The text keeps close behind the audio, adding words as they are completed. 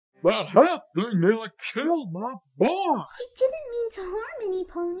That half thing nearly killed my boy. I didn't mean to harm any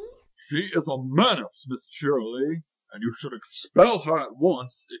pony. She is a menace, Miss Shirley, and you should expel her at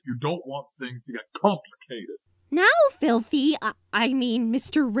once if you don't want things to get complicated. Now, Filthy, I mean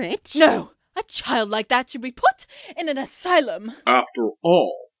Mr. Rich. No, a child like that should be put in an asylum. After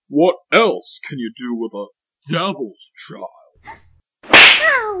all, what else can you do with a devil's child?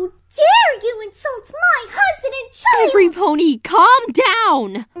 How dare you insult my husband and child! Every pony, calm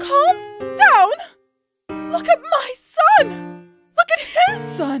down! Calm down! Look at my son! Look at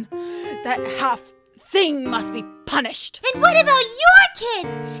his son! That half thing must be punished. And what about your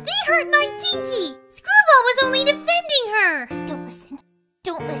kids? They hurt my Dinky! Screwball was only defending her! Don't listen.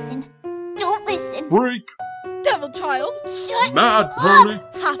 Don't listen. Don't listen. Freak! Devil child! Shut Mad up! pony!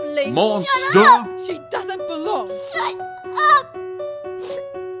 Half lady! Monster! Shut up! She doesn't belong! Shut up!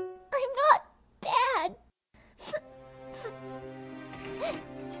 I'm not bad.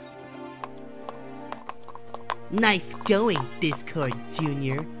 Nice going, Discord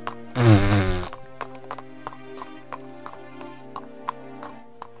Junior.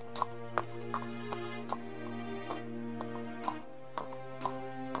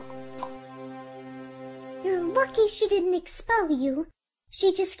 You're lucky she didn't expel you.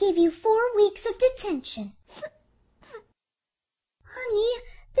 She just gave you 4 weeks of detention. Honey,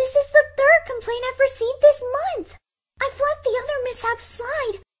 this is the 3rd complaint I've received this month. I've let the other mishaps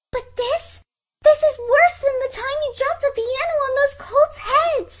slide, but this is worse than the time you dropped the piano on those colts'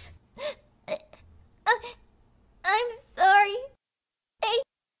 heads. I'm sorry.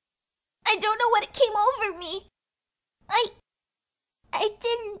 I don't know what came over me. I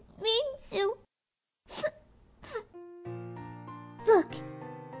didn't mean to. Look,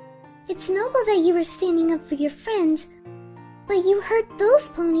 it's noble that you were standing up for your friend, but you hurt those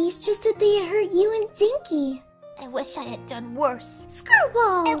ponies just as they had hurt you and Dinky. I wish I had done worse.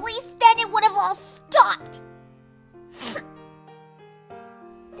 Screwball! At least then it would have all stopped.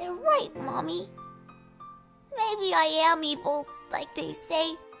 They're right, Mommy. Maybe I am evil, like they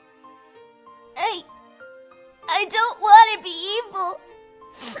say. I don't want to be evil.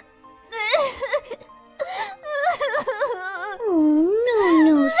 Oh,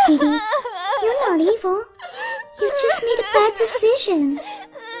 no, sweetie. You're not evil. You just made a bad decision.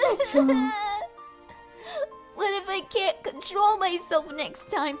 That's all. What if I can't control myself next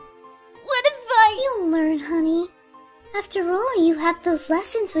time? What if You'll learn, honey. After all, you have those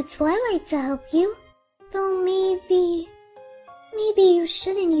lessons with Twilight to help you. Though maybe you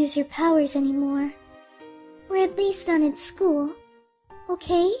shouldn't use your powers anymore. Or at least not at school.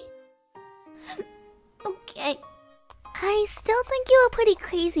 Okay? Okay. I still think you were pretty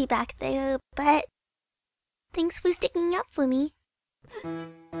crazy back there, but thanks for sticking up for me.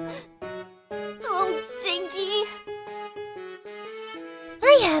 Oh, Dinky.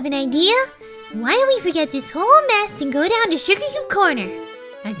 I have an idea. Why don't we forget this whole mess and go down to Sugar Cube Corner?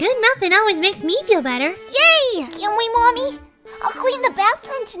 A good muffin always makes me feel better. Yay! Can we, Mommy? I'll clean the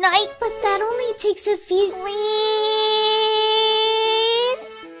bathroom tonight. But that only takes a few... Please?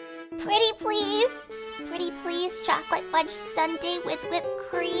 Pretty please? Pretty please chocolate fudge sundae with whipped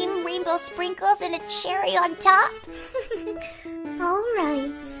cream, rainbow sprinkles, and a cherry on top? All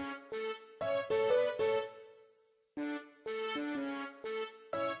right.